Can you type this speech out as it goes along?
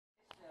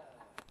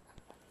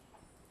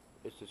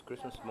This is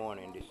Christmas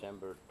morning,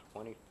 December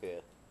 25th,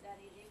 Daddy,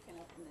 you can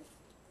open this.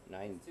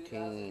 19. In case you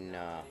didn't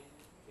know,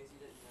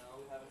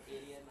 we have an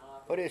idiot in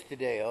office. What is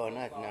today? Oh,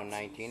 not no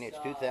 19. It's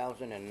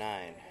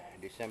 2009,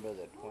 December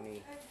the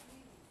 20.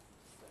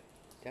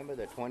 December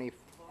the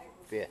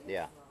 25th.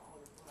 Yeah.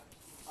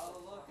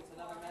 Oh, look, it's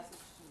another message.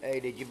 Hey,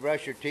 did you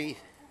brush your teeth?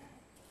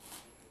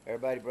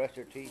 Everybody brush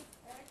their teeth?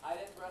 I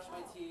didn't brush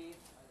my teeth.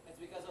 It's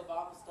because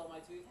Obama stole my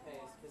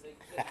toothpaste because they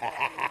couldn't get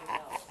anything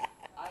else.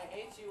 I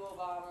hate you,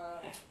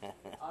 Obama.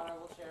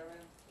 Honorable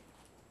Chairman.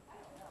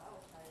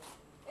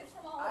 It's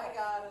from all I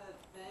got a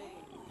thing.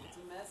 It's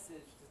a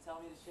message to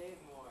tell me to shave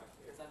more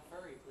because I'm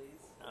furry,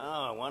 please.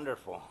 Oh,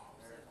 wonderful.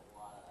 There's a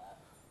lot of that.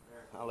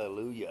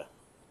 Hallelujah.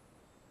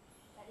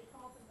 Daddy,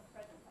 come open the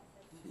present.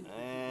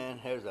 And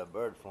there's a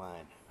bird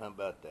flying. How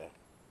about that?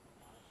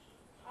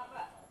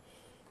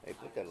 Hey,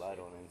 put that light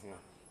on in here.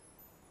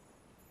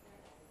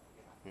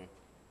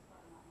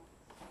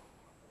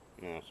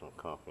 Yeah, some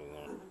coffee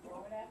there.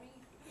 What that mean?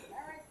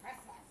 Merry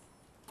Christmas.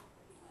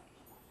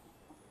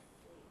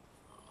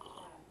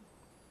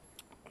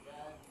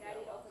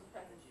 Daddy, open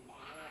present.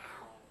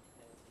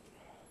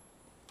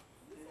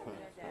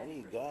 Daddy,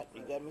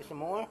 you got me some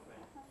more?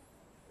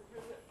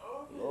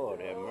 Lord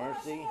have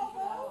mercy.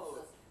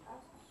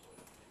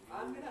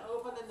 I'm gonna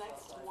open the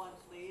next one,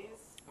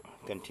 please.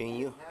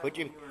 Continue. Put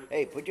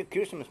your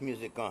Christmas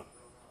music on.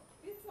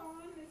 It's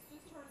on, it's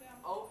just turned down.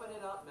 Open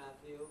it up,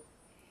 Matthew.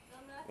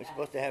 We're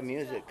supposed to have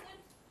music.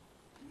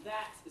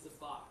 That is a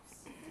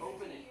box.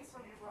 Open it.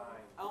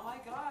 Oh my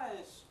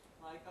gosh.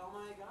 Like, oh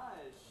my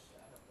gosh.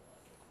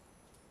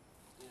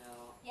 You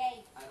know,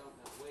 Yay. I don't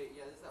know. Wait,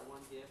 yeah, this is that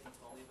one gift you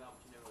told me about,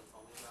 but you never really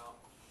told me about.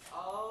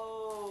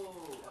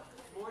 Oh,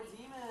 more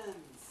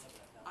demons.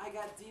 I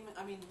got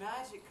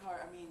magic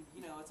card.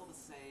 You know, it's all the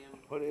same.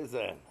 What is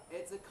that?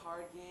 It's a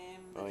card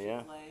game that yeah?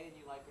 you play, and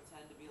you like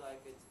pretend to be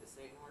like a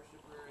Satan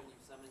worshiper, and you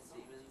summon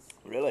demons.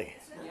 Really?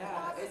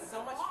 Yeah, it's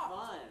so much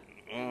fun.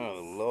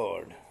 Oh,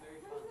 Lord. It's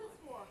very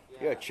fun.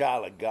 Yeah. You're a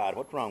child of God.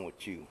 What's wrong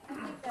with you?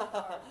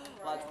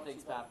 Lots of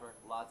things, Pappar.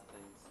 Lots of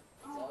things.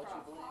 Is that what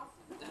you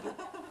believe?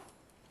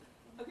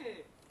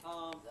 Okay,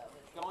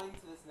 going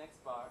to this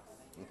next box.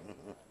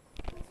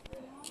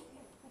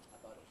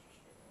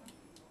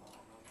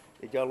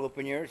 Did y'all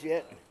open yours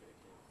yet?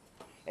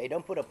 Hey,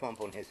 don't put a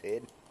pump on his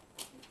head.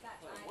 He's got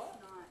ice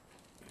knot.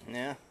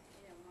 Yeah?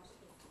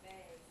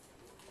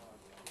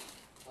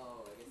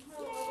 Oh, I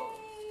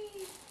guess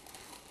it's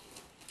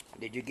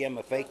Did you give him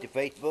a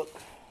face-to-face book?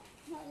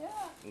 Not yet.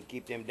 And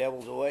keep them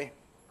devils away?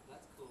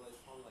 That's cool. It's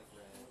probably like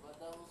red. What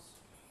devils?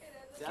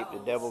 Keep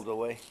the devils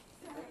away.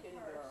 I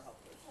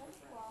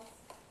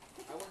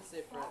wouldn't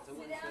say friends. I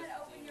wouldn't Sit down say and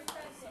open your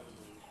present.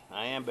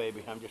 I am,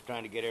 baby. I'm just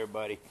trying to get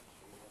everybody.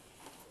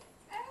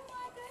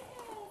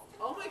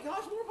 Oh my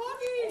gosh, more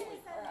Pocky!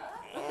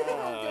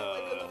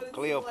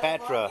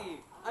 Cleopatra.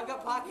 I've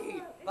got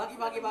Pocky.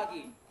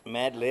 Pocky.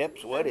 Mad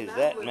Lips? What is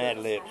that, Mad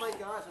Lips? Oh my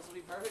gosh, this will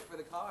be perfect for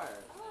the car.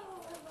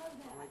 Oh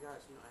my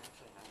gosh, I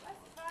actually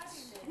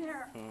have one.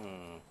 Here.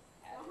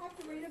 I'll have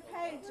to read a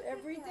page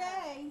every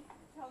day. It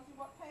tells you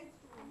what page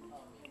to read.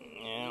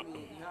 Yeah.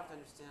 You have to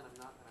understand I'm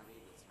not going to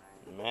read this,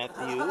 right?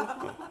 Matthew.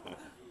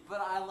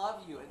 But I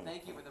love you and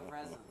thank you for the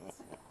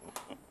presents.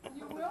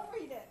 You will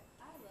read it.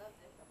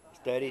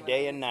 Study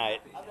day and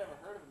night. I've never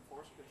heard of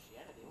enforced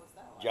Christianity. What's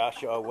that like?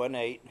 Joshua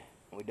 1:8.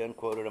 We done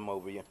quoted them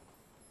over you.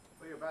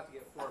 Well, you're about to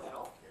get forced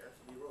health care,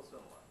 so be real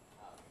similar.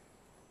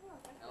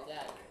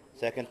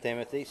 Second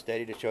Timothy,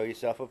 study to show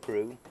yourself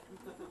approved.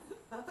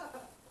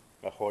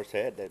 A horse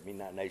head, that'd be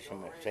not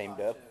nation ashamed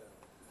of.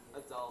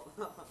 Adult.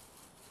 You know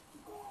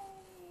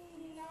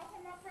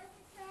from my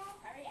presents now?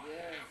 Hurry up.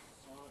 Yes.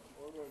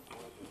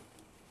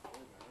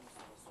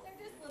 They're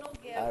just little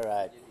gifts. All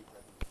right.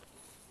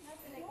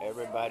 Nothing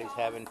Everybody's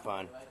having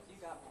fun. You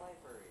got play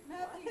furry.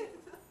 Matthew, did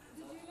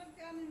you look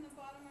down in the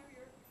bottom of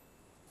your...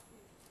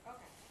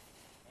 Okay.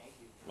 Thank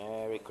you.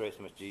 Merry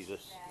Christmas,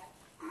 Jesus.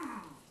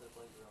 exciting.